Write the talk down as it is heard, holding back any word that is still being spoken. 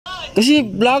Kasi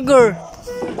vlogger.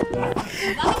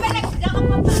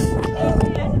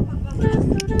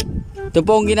 Ito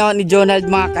po ang ginawa ni Jonald,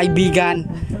 mga kaibigan.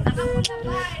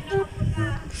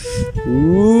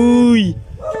 Uy!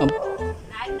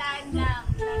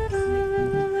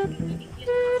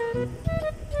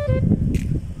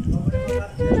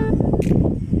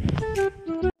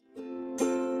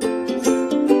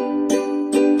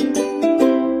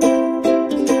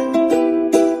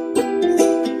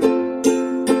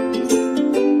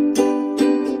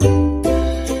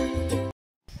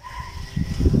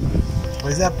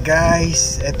 What's up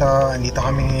guys? Ito, andito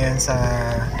kami ngayon sa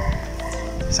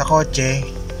kotse.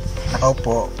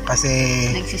 Nakaupo kasi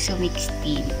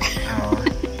nagsusumiksteam.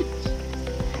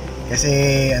 Kasi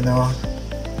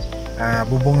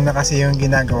bubong na kasi yung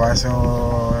ginagawa, so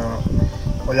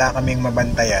wala kaming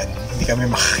mabantayan. Hindi kami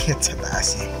makakit sa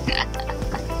taas eh.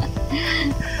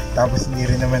 Tapos hindi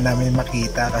rin naman namin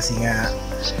makita kasi nga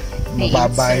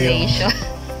mababa yung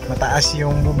mataas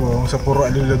yung bubong, so puro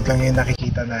alulod lang yung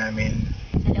nakikita namin.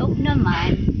 Sa loob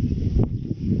naman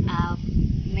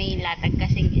may latag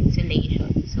kasing insulation,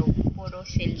 so puro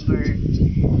silver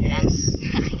lang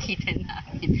nakikita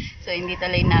namin. So hindi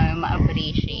tuloy namin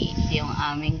ma-appreciate yung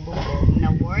aming bubong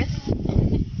na worth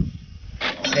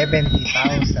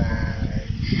 70,000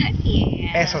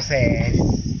 yeah. pesos.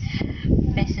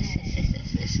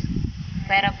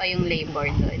 Pera pa yung labor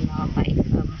doon, mga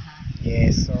paikam ha.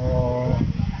 Yes, so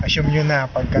assume nyo na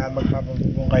pagka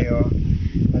magpapabubong kayo,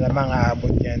 malamang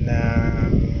aabot yan ng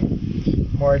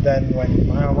more than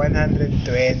mga 120,000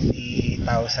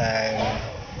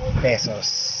 pesos.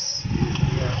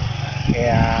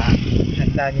 Kaya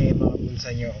handa nyo yung mga bulsa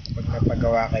nyo pag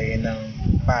napagawa kayo ng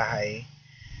bahay,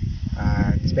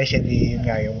 especially yun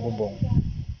nga yung bubong.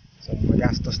 So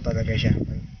magastos talaga siya.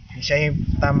 Siya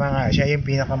yung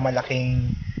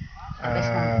pinakamalaking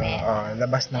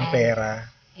labas ng pera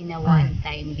in a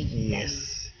one-time big time.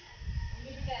 Yes.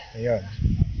 Ayun.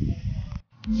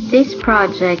 This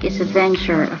project is a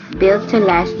venture of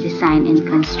built-to-last design and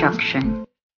construction.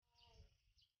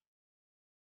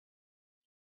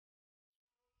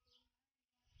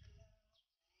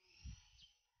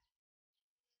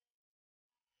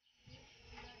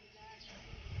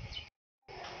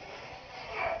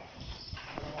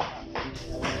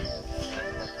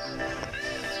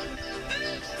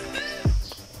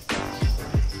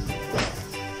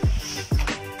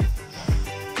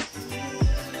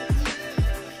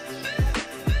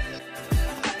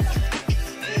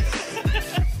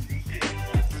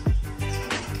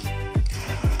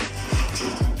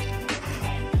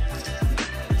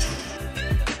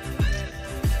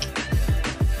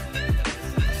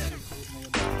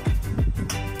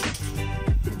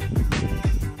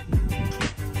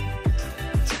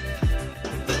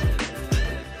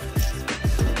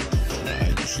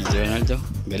 Si Jonaldo,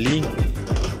 galing.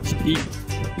 Speed.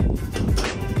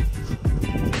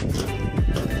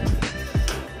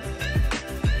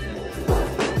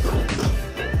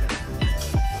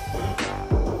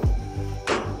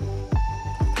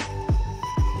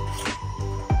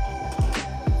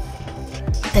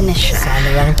 Ito na siya. Sana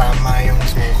lang tama yung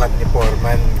sukat ni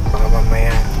Foreman. Baka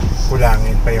mamaya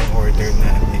kulangin pa yung order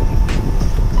natin.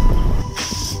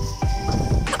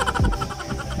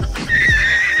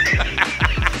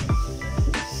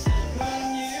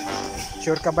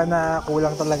 Sure ka ba na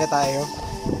kulang talaga tayo?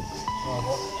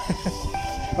 Oo.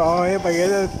 Oo,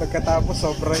 pagkatapos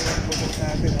sobra yung bubog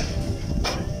natin.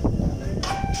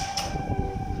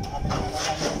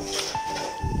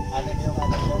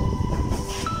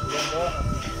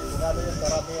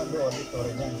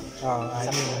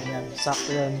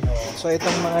 Sakto yun. So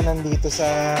itong mga nandito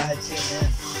sa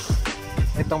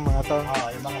itong mga to? Oo,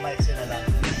 yung mga mics na lang.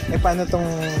 Paano tong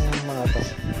mga to?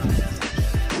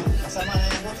 Kasama na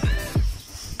yan,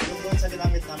 yung doon sa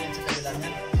ginamit namin sa kabilang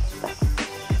yan.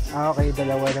 Okay,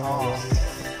 dalawa lang ako.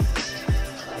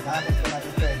 Nagamit ko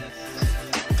natin ito eh.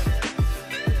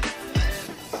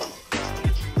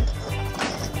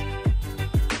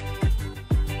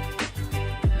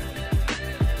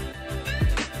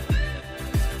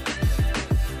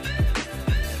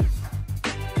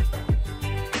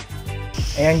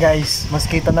 Ayan guys, mas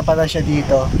kita na pala siya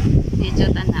dito. Medyo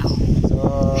tanaw.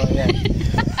 So, ayan.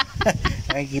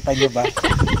 Nakikita nyo ba?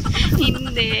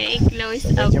 Hindi, i-close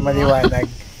up mo. Medyo maliwanag.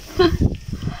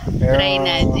 Pero, try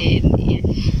natin.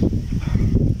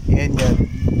 Yan yun.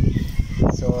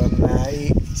 So,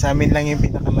 sa amin lang yung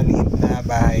pinakamaliit na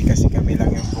bahay kasi kami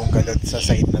lang yung bungalow sa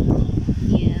site na to.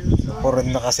 Yeah. So, puro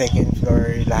naka second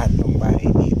floor lahat ng bahay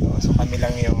dito. So, kami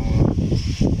lang yung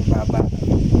baba.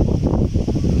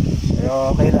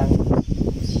 Pero okay lang.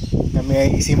 Kami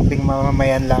ay simpleng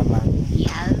mamamayan lamang.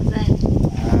 Yeah, but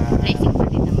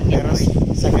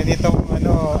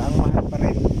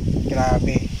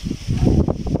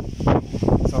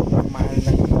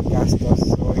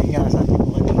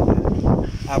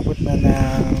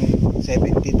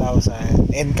 1,000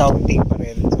 and counting pa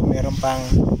rin. So meron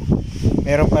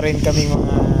pa rin kami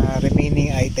mga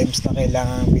remaining items na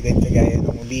kailangan bilhin, kagaya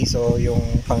ng liso, yung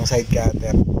pang side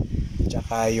cutter,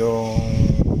 tsaka yung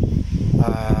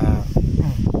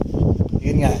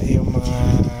yun nga, yung mga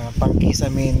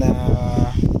pang-kisame na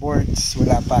boards,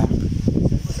 wala pa.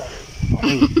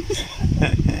 Okay.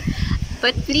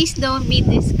 But please don't be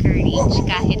discouraged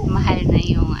kahit mahal na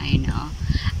yung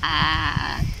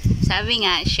sabi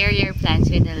nga, share your plans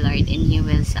with the Lord and you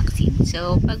will succeed.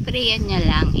 So, pagprayan niya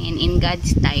lang, and in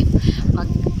God's time,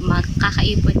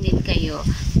 makakaipon din kayo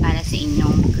para sa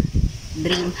inyong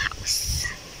dream house.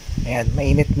 Ayan,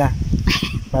 mainit na.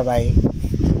 Bye-bye.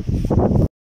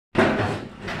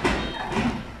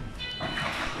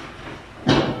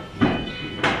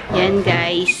 Yan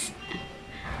guys,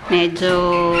 medyo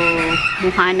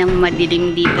mukha nang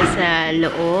madilim dito sa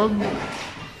loob.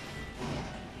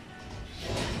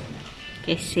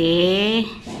 Kasi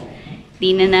di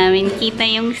na namin kita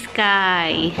yung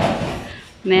sky.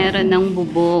 Meron ng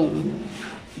bubong.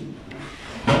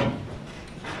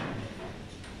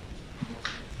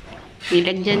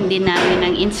 Nilagyan din namin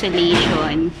ng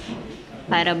insulation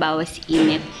para bawas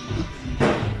init.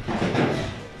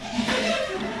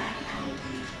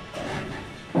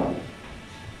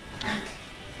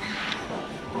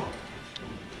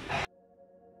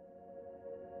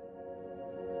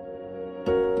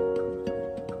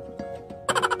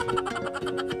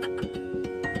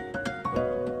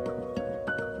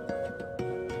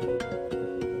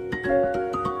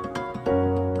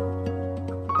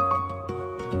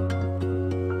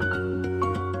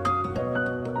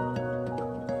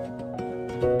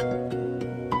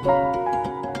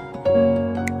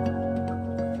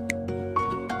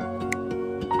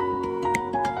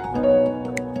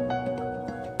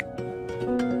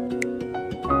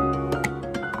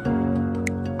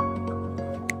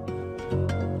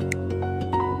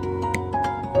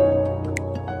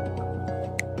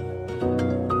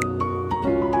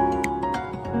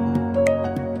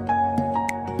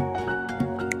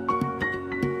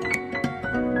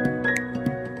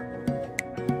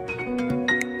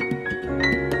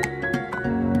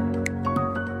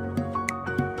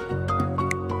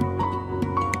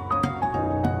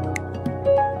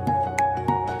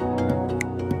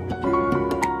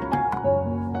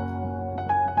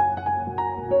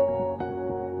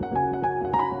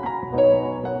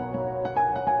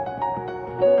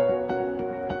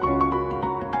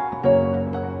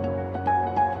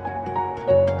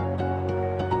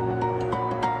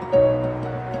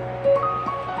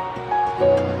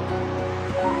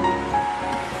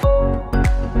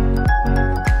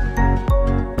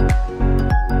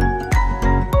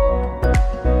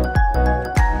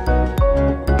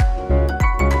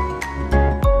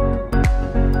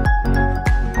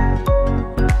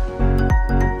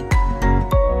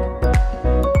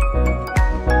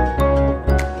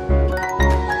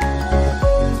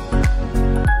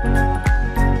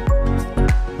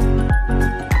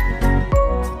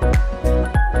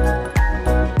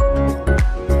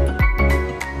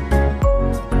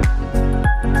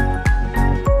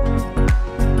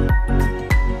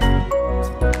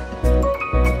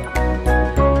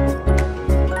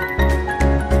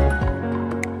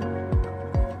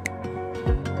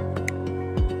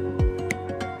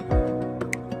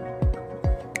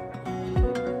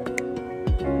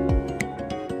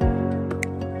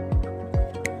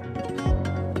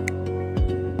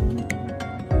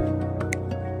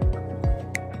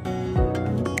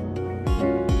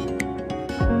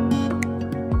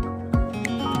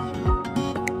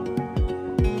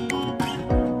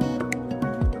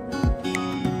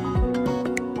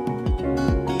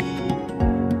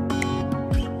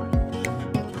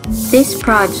 This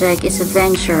project is a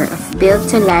venture of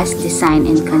built-to-last design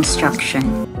and construction.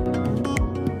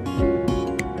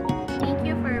 Thank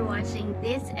you for watching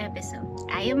this episode.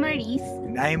 I am Maurice.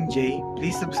 And I am Jay.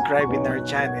 Please subscribe in our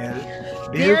channel,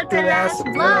 Built to Last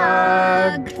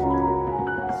Vlog!